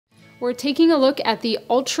We're taking a look at the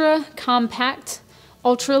ultra compact,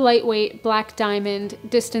 ultra lightweight Black Diamond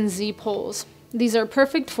Distance Z poles. These are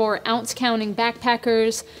perfect for ounce counting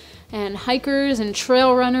backpackers and hikers and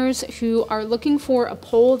trail runners who are looking for a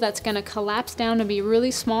pole that's going to collapse down to be really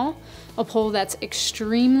small, a pole that's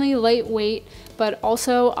extremely lightweight but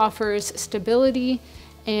also offers stability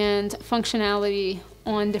and functionality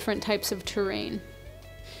on different types of terrain.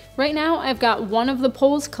 Right now I've got one of the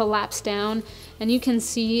poles collapsed down, and you can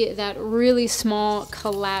see that really small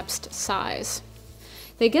collapsed size.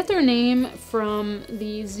 They get their name from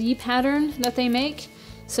the Z pattern that they make.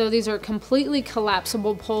 So these are completely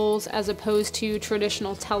collapsible poles as opposed to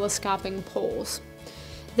traditional telescoping poles.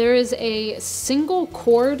 There is a single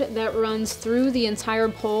cord that runs through the entire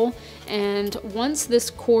pole, and once this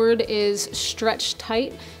cord is stretched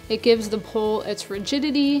tight, it gives the pole its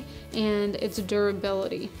rigidity and its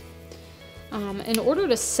durability. In order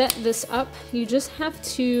to set this up, you just have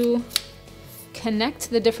to connect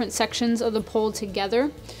the different sections of the pole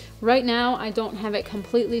together. Right now I don't have it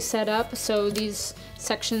completely set up, so these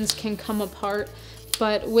sections can come apart,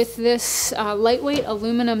 but with this lightweight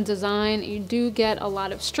aluminum design, you do get a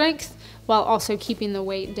lot of strength while also keeping the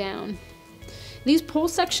weight down. These pole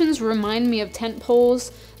sections remind me of tent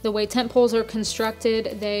poles. The way tent poles are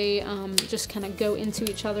constructed, they just kind of go into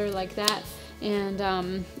each other like that,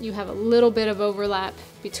 and you have a little bit of overlap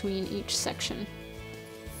between each section.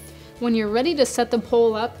 When you're ready to set the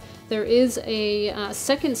pole up, there is a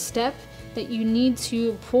second step that you need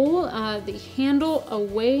to pull the handle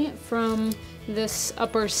away from this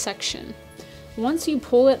upper section. Once you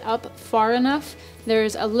pull it up far enough,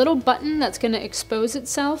 there's a little button that's going to expose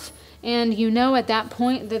itself, and you know at that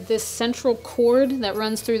point that this central cord that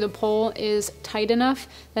runs through the pole is tight enough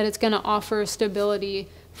that it's going to offer stability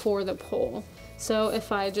for the pole. So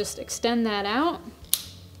if I just extend that out,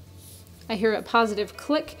 I hear a positive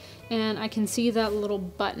click, and I can see that little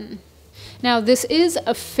button. Now this is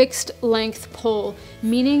a fixed length pole,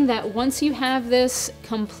 meaning that once you have this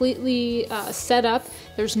completely set up,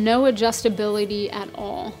 there's no adjustability at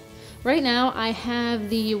all. Right now I have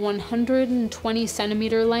the 120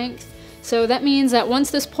 centimeter length, so that means that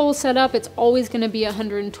once this pole is set up, it's always going to be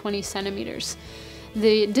 120 centimeters.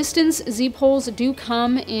 The Distance Z poles do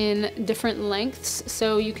come in different lengths,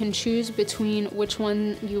 so you can choose between which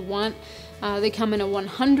one you want. They come in a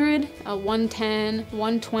 100, a 110,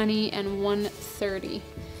 120, and 130.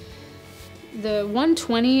 The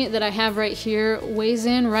 120 that I have right here weighs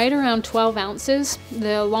in right around 12 ounces.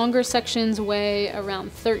 The longer sections weigh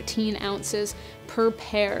around 13 ounces per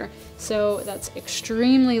pair, so that's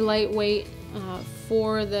extremely lightweight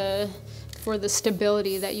for the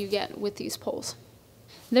stability that you get with these poles.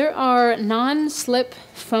 There are non-slip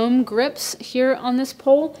foam grips here on this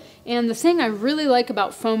pole, and the thing I really like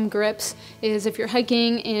about foam grips is if you're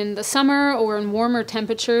hiking in the summer or in warmer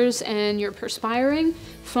temperatures and you're perspiring,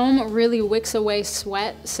 foam really wicks away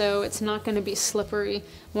sweat, so it's not going to be slippery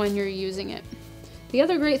when you're using it. The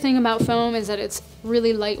other great thing about foam is that it's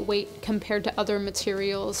really lightweight compared to other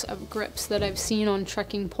materials of grips that I've seen on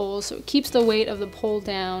trekking poles, so it keeps the weight of the pole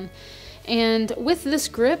down. And with this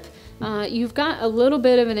grip, you've got a little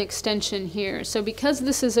bit of an extension here. So because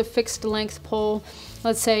this is a fixed length pole,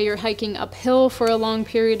 let's say you're hiking uphill for a long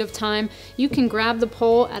period of time, you can grab the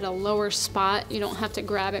pole at a lower spot. You don't have to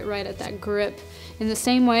grab it right at that grip. In the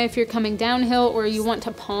same way, if you're coming downhill or you want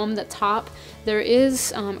to palm the top, there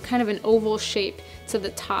is kind of an oval shape to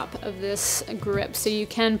the top of this grip. So you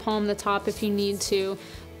can palm the top if you need to,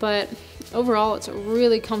 but overall it's a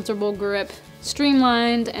really comfortable grip,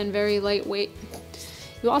 streamlined and very lightweight.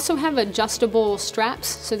 You also have adjustable straps,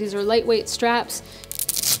 so these are lightweight straps.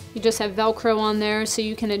 You just have Velcro on there, so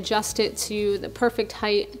you can adjust it to the perfect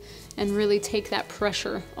height and really take that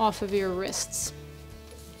pressure off of your wrists.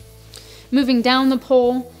 Moving down the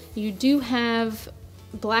pole, you do have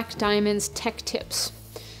Black Diamond's Tech Tips.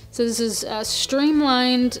 So this is a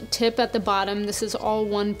streamlined tip at the bottom. This is all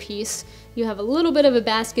one piece. You have a little bit of a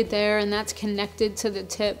basket there, and that's connected to the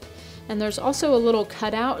tip. And there's also a little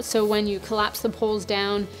cutout, so when you collapse the poles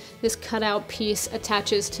down, this cutout piece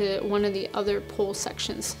attaches to one of the other pole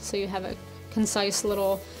sections. So you have a concise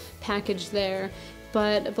little package there.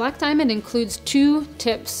 But Black Diamond includes two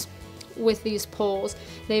tips with these poles.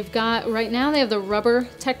 They've got, right now they have the rubber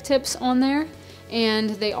Tech Tips on there, and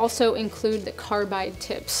they also include the carbide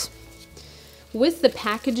tips. With the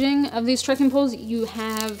packaging of these trekking poles, you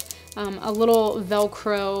have a little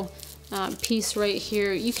Velcro piece right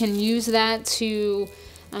here. You can use that to,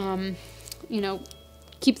 you know,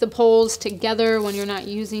 keep the poles together when you're not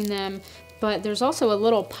using them, but there's also a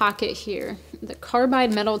little pocket here. The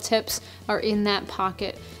carbide metal tips are in that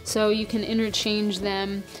pocket, so you can interchange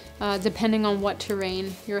them depending on what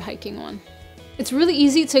terrain you're hiking on. It's really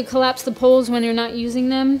easy to collapse the poles when you're not using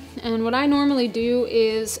them, and what I normally do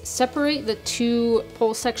is separate the two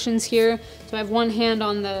pole sections here. So I have one hand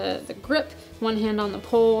on the grip, one hand on the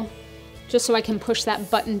pole, just so I can push that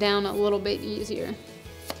button down a little bit easier.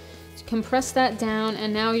 So compress that down,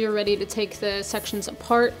 and now you're ready to take the sections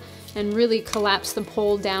apart and really collapse the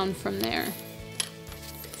pole down from there.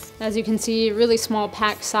 As you can see, really small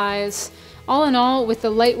pack size. All in all, with the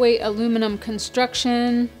lightweight aluminum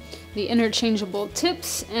construction, the interchangeable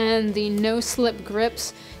tips, and the no-slip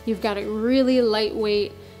grips, you've got a really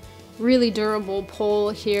lightweight, really durable pole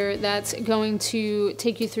here that's going to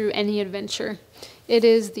take you through any adventure. It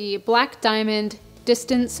is the Black Diamond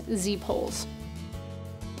Distance Z Poles.